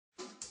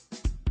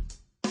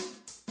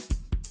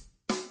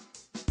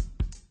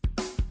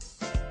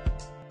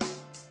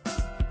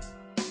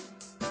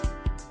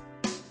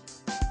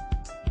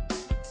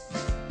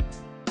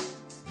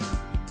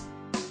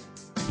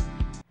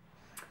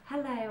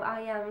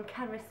I am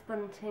Karen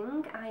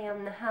Bunting. I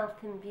am the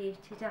Health and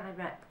Beauty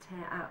Director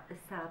at the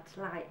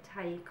Satellite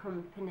Tyre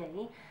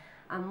Company,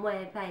 and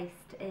we're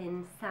based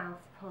in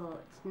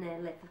Southport near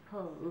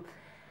Liverpool.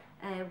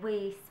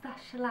 We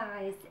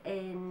specialise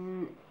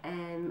in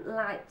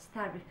light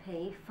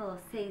therapy for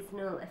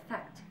seasonal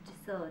affective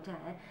disorder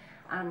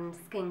and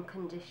skin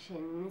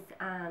conditions,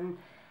 and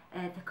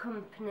the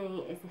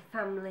company is a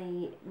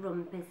family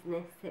run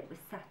business. It was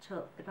set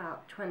up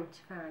about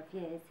 25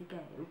 years ago.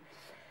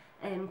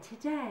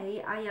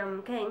 Today I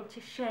am going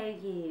to show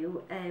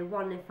you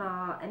one of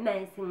our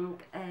amazing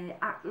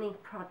acne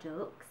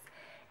products.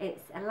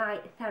 It's a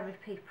light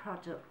therapy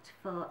product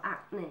for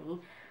acne,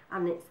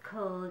 and it's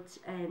called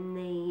the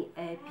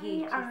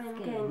BeautySkin.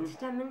 I'm going to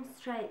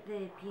demonstrate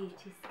the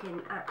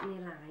BeautySkin Acne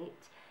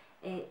Light.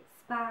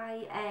 It's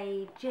by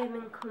a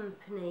German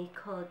company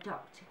called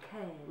Dr.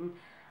 Kern,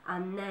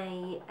 and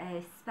they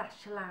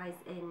specialise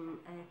in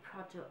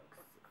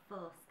products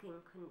for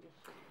skin conditions.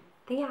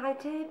 The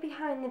idea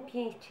behind the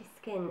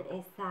BeautySkin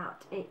is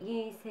that it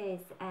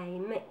uses a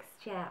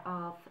mixture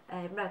of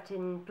red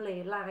and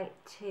blue light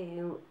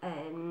to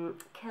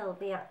kill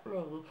the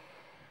acne.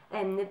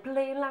 The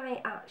blue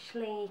light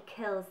actually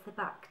kills the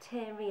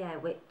bacteria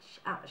which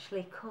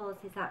actually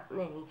causes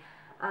acne,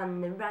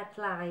 and the red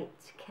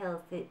light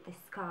kills the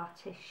scar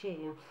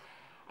tissue.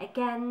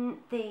 Again,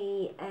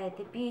 the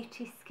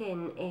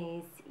BeautySkin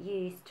is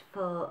used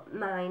for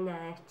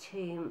minor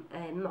to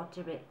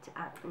moderate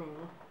acne.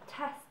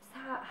 Tests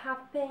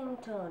have been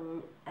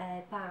done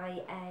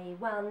by a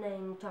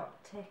well-known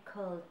doctor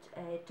called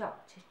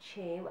Dr.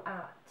 Chu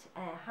at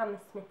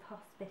Hammersmith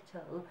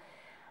Hospital,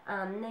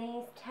 and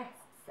these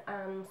tests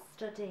and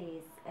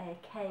studies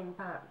came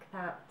back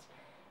that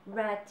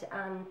red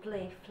and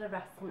blue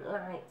fluorescent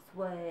lights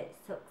were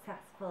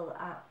successful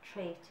at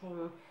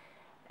treating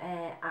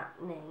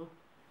acne.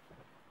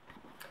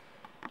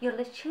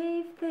 You'll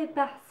achieve the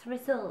best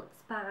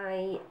results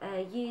by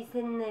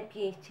using the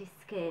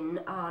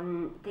BeautySkin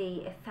on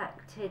the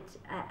affected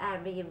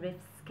area of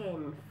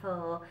skin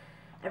for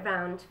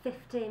around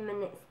 15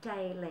 minutes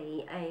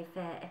daily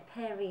over a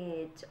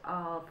period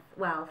of,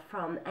 well,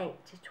 from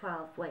 8 to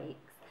 12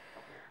 weeks.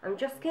 I'm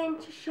just going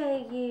to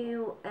show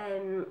you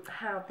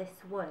how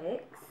this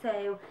works.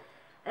 So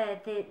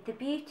the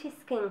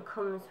BeautySkin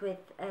comes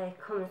with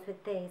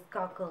these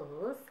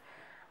goggles,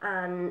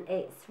 and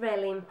it's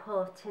really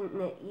important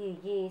that you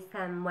use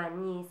them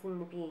when using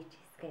the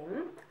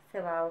BeautySkin.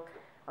 So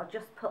I'll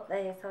just put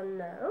those on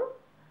now.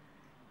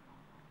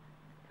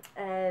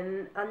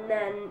 And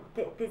then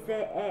there's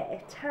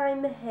a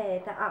timer here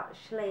that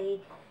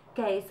actually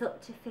goes up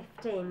to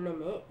 15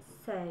 minutes.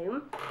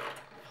 So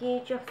if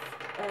you just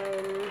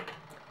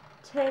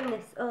turn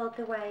this all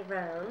the way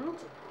round,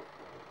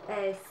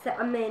 so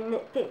I mean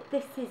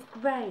this is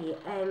great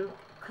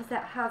because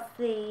it has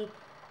the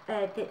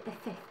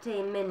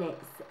 15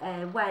 minutes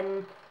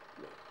when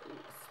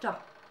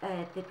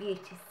the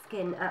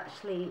BeautySkin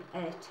actually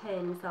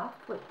turns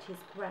off, which is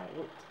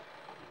great.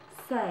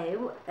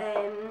 So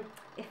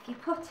if you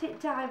put it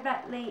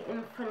directly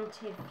in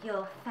front of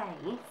your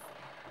face,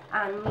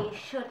 and you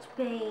should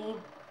be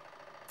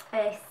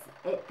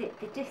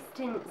the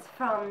distance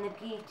from the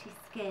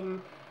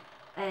BeautySkin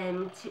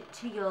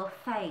to your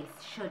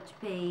face should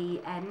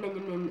be a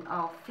minimum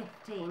of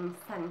 15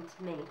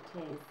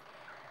 centimetres.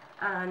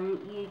 And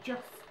you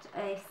just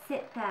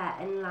sit there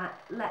and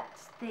let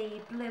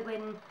the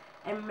blue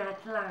and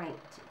red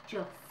light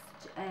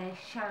just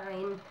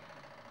shine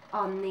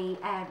on the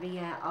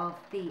area of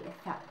the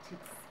affected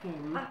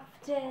skin.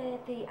 After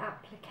the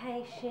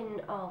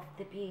application of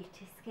the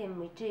BeautySkin,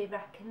 we do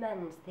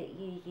recommend that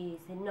you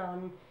use a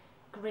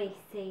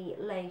non-greasy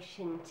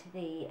lotion to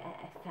the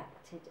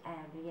affected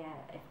area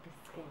of the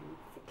skin.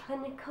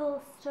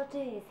 Clinical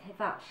studies have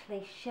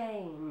actually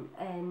shown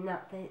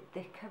that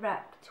the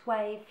correct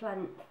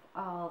wavelength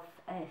of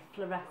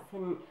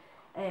fluorescent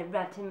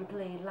red and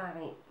blue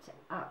light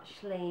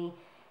actually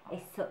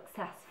is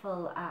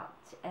successful at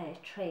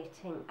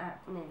treating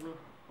acne.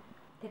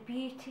 The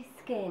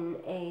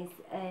BeautySkin is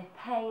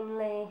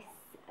painless,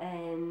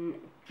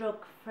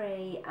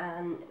 drug-free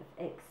and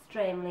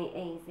extremely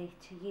easy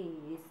to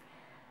use,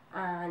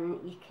 and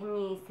you can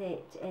use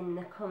it in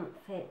the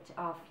comfort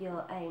of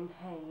your own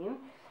home.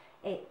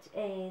 It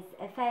is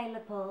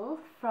available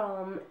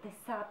from the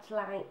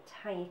Satellite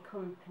Tyre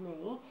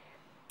Company,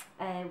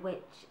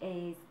 which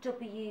is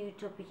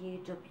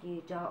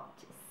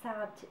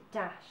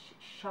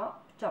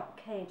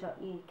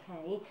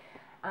www.sad-shop.co.uk,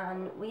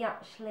 and we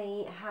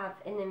actually have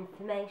an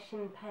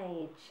information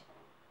page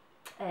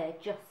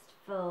just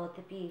for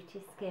the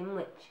BeautySkin,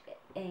 which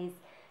is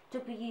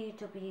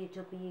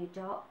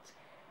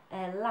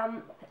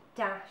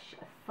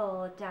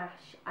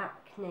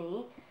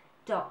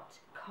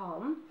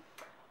www.lamp-for-acne.com,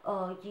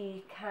 or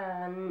you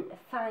can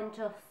find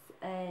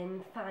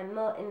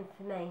more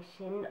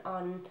information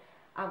on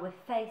our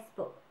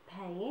Facebook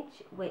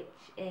page,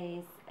 which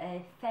is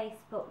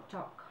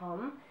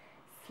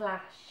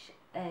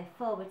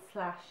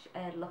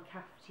facebook.com//look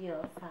after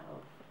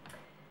yourself.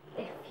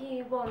 if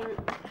you want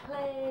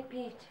clear,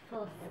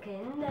 beautiful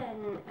skin,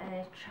 then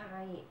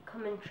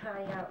come and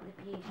try out the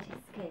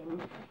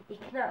BeautySkin. You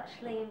can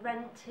actually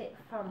rent it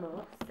from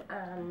us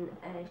and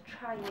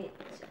try it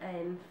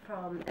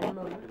from a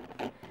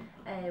month,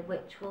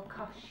 which will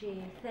cost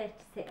you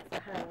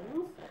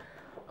 £36,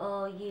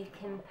 or you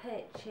can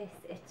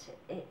purchase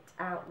it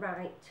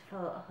outright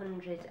for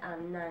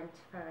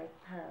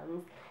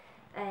 £195.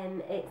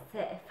 It's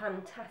a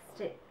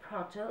fantastic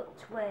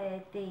product. We're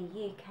the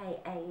UK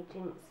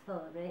agents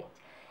for it.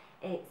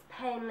 It's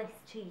painless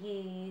to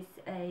use,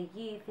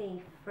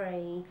 UV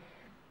free.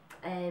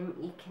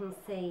 You can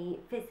see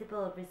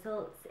visible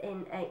results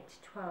in 8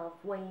 to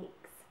 12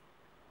 weeks.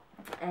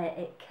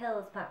 It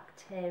kills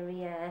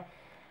bacteria.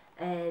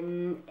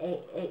 In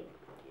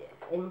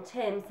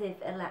terms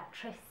of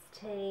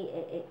electricity,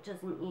 it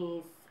doesn't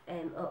use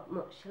up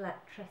much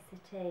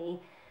electricity.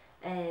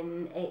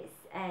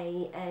 It's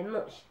a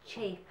much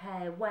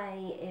cheaper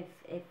way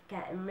of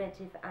getting rid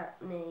of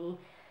acne.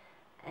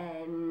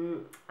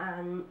 And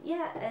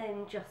yeah,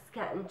 just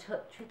get in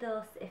touch with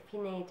us if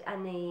you need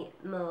any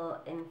more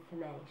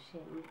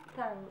information.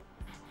 Thanks.